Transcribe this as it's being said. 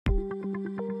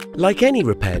Like any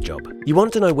repair job, you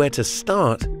want to know where to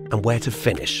start and where to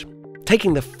finish,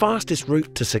 taking the fastest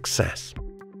route to success.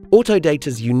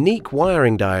 Autodata's unique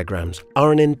wiring diagrams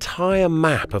are an entire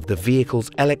map of the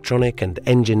vehicle's electronic and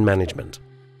engine management.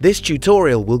 This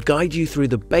tutorial will guide you through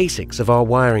the basics of our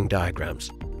wiring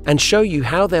diagrams and show you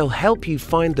how they'll help you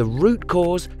find the root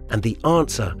cause and the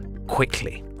answer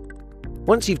quickly.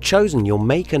 Once you've chosen your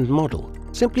make and model,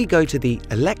 simply go to the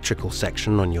Electrical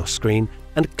section on your screen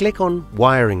and click on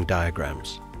Wiring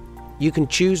Diagrams. You can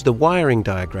choose the wiring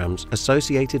diagrams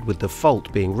associated with the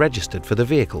fault being registered for the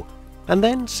vehicle, and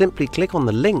then simply click on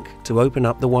the link to open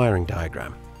up the wiring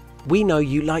diagram. We know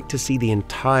you like to see the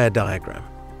entire diagram,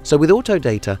 so with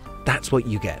Autodata, that's what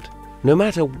you get, no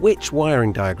matter which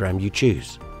wiring diagram you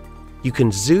choose. You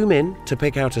can zoom in to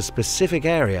pick out a specific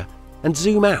area and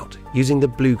zoom out using the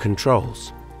blue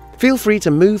controls. Feel free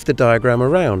to move the diagram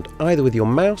around either with your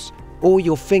mouse or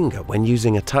your finger when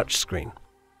using a touch screen.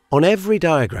 On every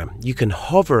diagram, you can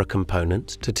hover a component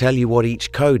to tell you what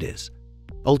each code is.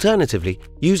 Alternatively,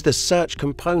 use the Search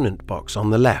Component box on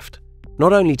the left,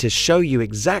 not only to show you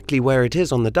exactly where it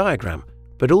is on the diagram,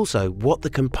 but also what the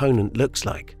component looks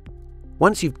like.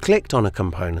 Once you've clicked on a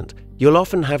component, you'll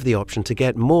often have the option to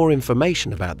get more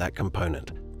information about that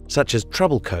component, such as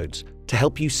trouble codes, to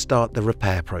help you start the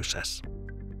repair process.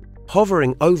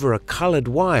 Hovering over a colored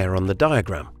wire on the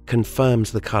diagram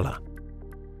confirms the color.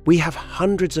 We have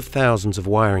hundreds of thousands of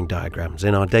wiring diagrams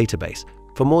in our database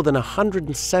for more than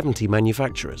 170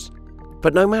 manufacturers.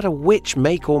 But no matter which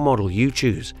make or model you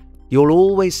choose, you'll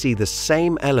always see the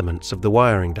same elements of the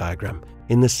wiring diagram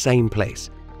in the same place,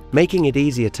 making it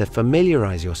easier to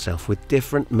familiarize yourself with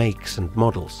different makes and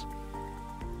models.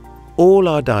 All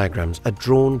our diagrams are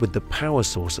drawn with the power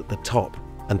source at the top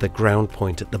and the ground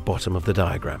point at the bottom of the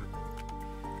diagram.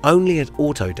 Only at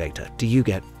Autodata do you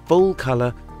get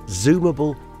full-color,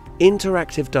 zoomable,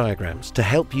 interactive diagrams to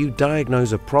help you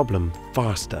diagnose a problem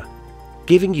faster,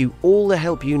 giving you all the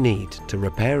help you need to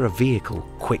repair a vehicle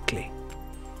quickly.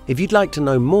 If you'd like to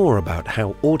know more about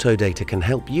how Autodata can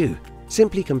help you,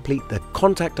 simply complete the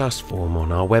Contact Us form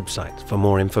on our website for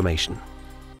more information.